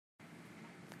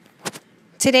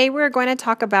Today we're going to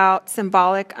talk about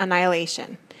symbolic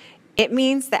annihilation. It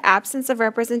means the absence of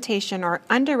representation or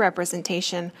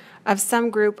underrepresentation of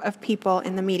some group of people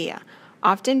in the media,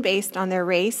 often based on their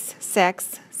race,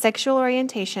 sex, sexual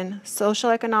orientation,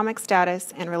 social economic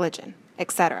status, and religion,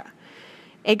 etc.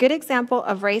 A good example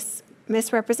of race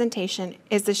misrepresentation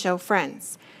is the show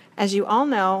Friends. As you all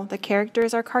know, the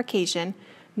characters are Caucasian,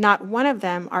 not one of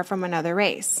them are from another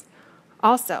race.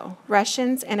 Also,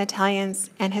 Russians and Italians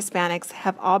and Hispanics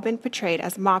have all been portrayed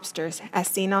as mobsters as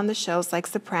seen on the shows like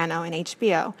Soprano on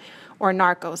HBO or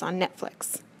Narcos on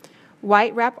Netflix.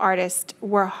 White rap artists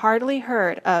were hardly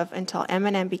heard of until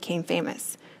Eminem became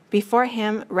famous. Before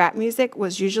him, rap music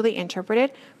was usually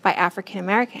interpreted by African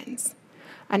Americans.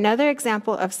 Another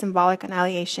example of symbolic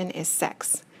annihilation is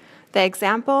sex. The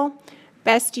example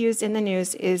best used in the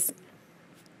news is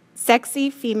sexy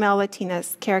female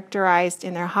Latinas characterized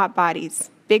in their hot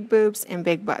bodies, big boobs, and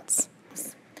big butts.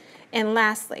 And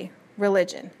lastly,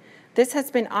 religion. This has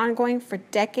been ongoing for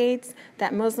decades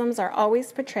that Muslims are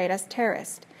always portrayed as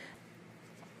terrorists.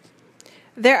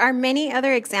 There are many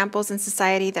other examples in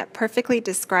society that perfectly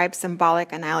describe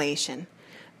symbolic annihilation.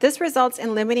 This results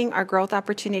in limiting our growth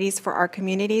opportunities for our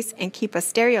communities and keep us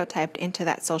stereotyped into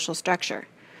that social structure.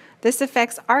 This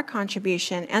affects our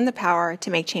contribution and the power to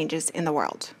make changes in the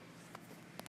world.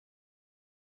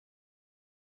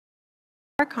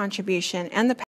 Our contribution and the